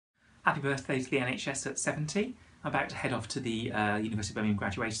Happy birthday to the NHS at 70. I'm about to head off to the University of Birmingham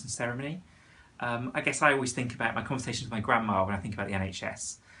graduation ceremony. I guess I always think about my conversations with my grandma when I think about the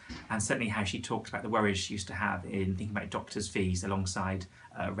NHS, and certainly how she talked about the worries she used to have in thinking about doctors' fees alongside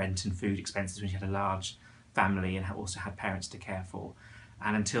rent and food expenses when she had a large family and also had parents to care for.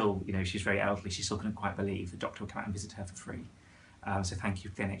 And until she was very elderly, she still couldn't quite believe the doctor would come out and visit her for free. So thank you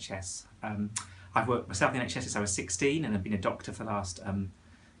for the NHS. I've worked myself in the NHS since I was 16 and I've been a doctor for the last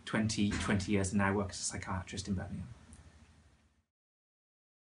 20 years and now work as a psychiatrist in Birmingham.